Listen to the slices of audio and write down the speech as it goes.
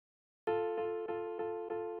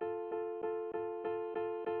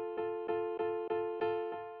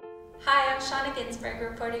Hi, I'm Shawna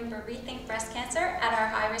reporting for Rethink Breast Cancer at our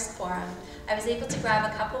High Risk Forum. I was able to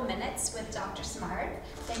grab a couple minutes with Dr. Simard.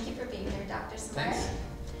 Thank you for being here, Dr. Simard. Thanks.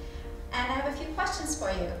 And I have a few questions for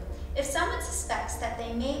you. If someone suspects that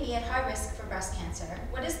they may be at high risk for breast cancer,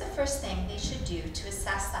 what is the first thing they should do to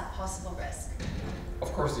assess that possible risk?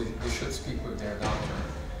 Of course, they should speak with their doctor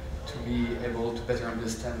to be able to better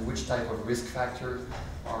understand which type of risk factors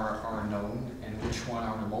are known and which one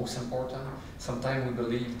are the most important. Sometimes we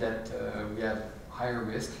believe that we have higher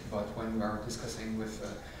risk, but when we are discussing with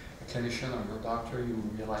a clinician or your doctor, you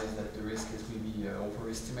realize that the risk is maybe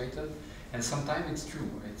overestimated. And sometimes it's true.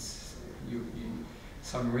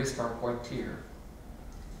 Some risks are quite clear.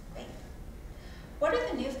 Great. What are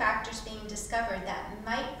the new factors being discovered that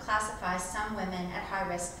might classify some women at high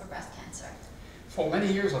risk for breast cancer? For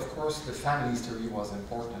many years, of course, the family history was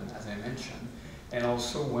important, as I mentioned, and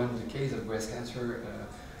also when the case of breast cancer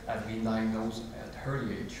had been diagnosed at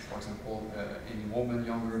early age, for example, in a woman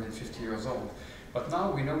younger than 50 years old. But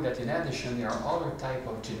now we know that in addition, there are other types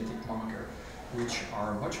of genetic markers which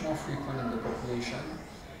are much more frequent in the population,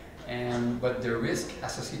 but the risk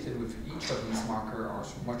associated with each of these markers are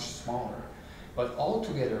much smaller. But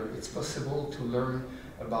altogether, it's possible to learn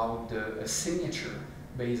about a signature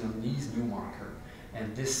based on these new markers.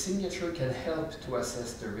 And this signature can help to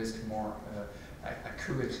assess the risk more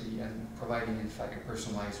accurately and providing, in fact, a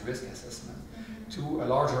personalized risk assessment to a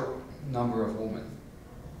larger number of women.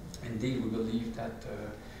 Indeed, we believe that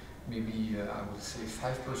maybe, I would say,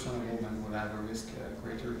 5% of women will have a risk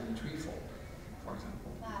greater than threefold, for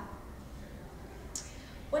example. Wow.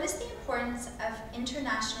 What is the importance of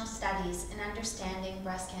international studies in understanding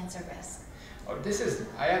breast cancer risk?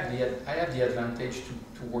 I have the advantage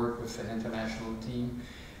to work with an international team.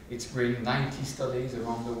 It's bringing 90 studies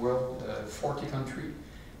around the world, 40 countries,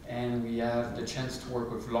 and we have the chance to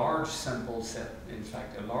work with large sample set, in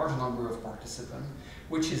fact a large number of participants,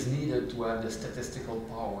 which is needed to have the statistical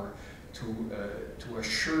power to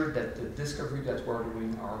assure that the discovery that we're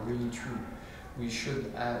doing are really true. We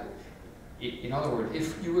should add, in other words,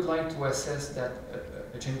 if you would like to assess that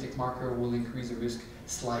a genetic marker will increase the risk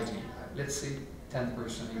slightly, let's say 10%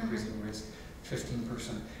 increase in risk,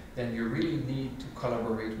 15%, then you really need to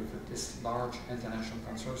collaborate with this large international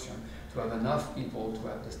consortium to have enough people to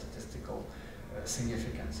have the statistical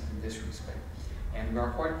significance in this respect. And we are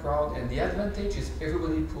quite proud, and the advantage is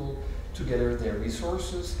everybody pull together their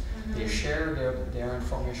resources, they share their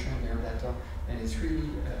information, their data, and it's really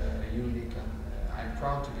unique, and I'm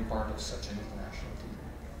proud to be part of such an international team.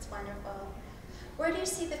 That's wonderful. Where do you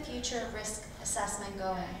see the future of risk assessment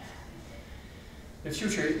going? The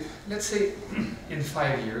future, let's say in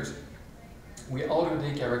 5 years, we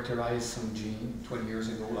already characterized some genes 20 years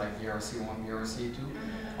ago, like BRCA1, BRCA2.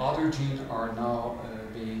 Other genes are now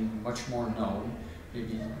being much more known,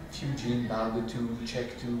 maybe few genes, BALB2,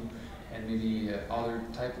 CHEK2, and maybe other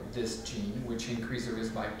type of this gene, which increase the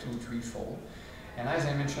risk by 2-3-fold. And as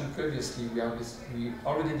I mentioned previously, we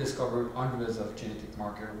already discovered hundreds of genetic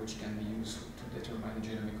markers which can be used to determine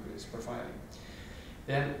genomic risk profiling.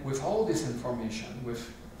 Then, with all this information,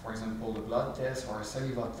 with, for example, the blood test or a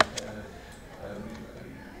saliva test,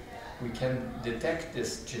 we can detect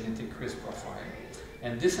this genetic risk profile.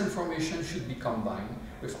 And this information should be combined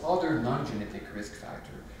with other non-genetic risk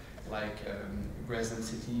factors, like breast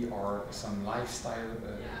density or some lifestyle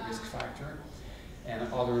risk factor,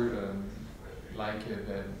 and other like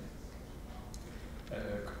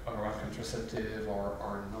oral contraceptive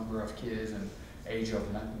or number of kids and age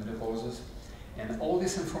of menopause. And all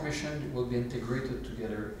this information will be integrated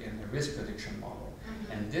together in a risk prediction model.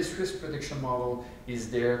 And this risk prediction model is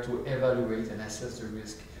there to evaluate and assess the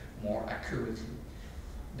risk more accurately.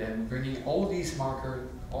 Then bringing all these markers,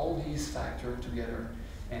 all these factors together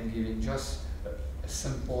and giving just a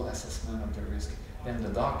simple assessment of the risk, then the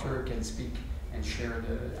doctor can speak and share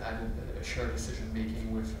decision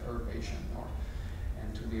making with her patient,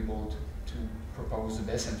 and to be able to propose the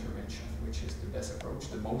best intervention, which is the best approach,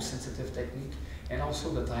 the most sensitive technique, and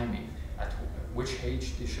also the timing, at which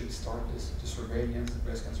age they should start the surveillance, the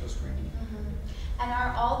breast cancer screening. And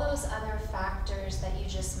are all those other factors that you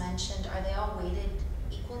just mentioned, are they all weighted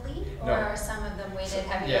equally? Or No. are some of them weighted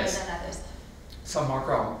heavier than others? Some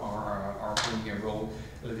markers are playing a role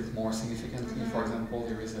a little bit more significantly. For example,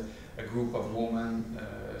 there is a group of women,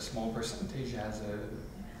 a small percentage has a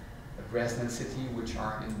breast density, which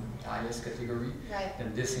are in highest category,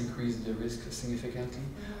 and this increases the risk significantly.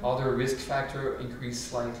 Other risk factors increase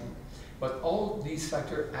slightly. But all these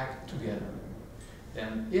factors act together.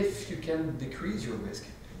 Then if you can decrease your risk,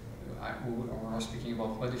 we are speaking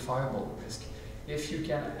about modifiable risk, if you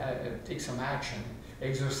can take some action,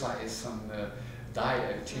 exercise, some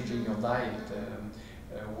diet, changing your diet,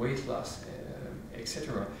 weight loss,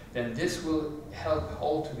 etc., then this will help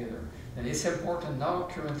all together. And it's important now,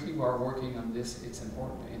 currently we are working on this, it's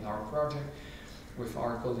important in our project with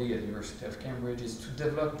our colleague at the University of Cambridge, is to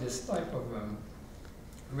develop this type of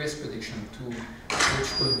risk prediction tool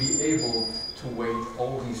which will be able to weight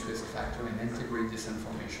all these risk factors and integrate this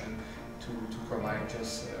information to provide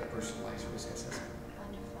just personalized risk assessment.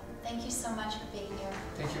 Wonderful. Thank you so much for being here.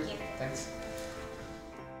 Thank you. Thanks.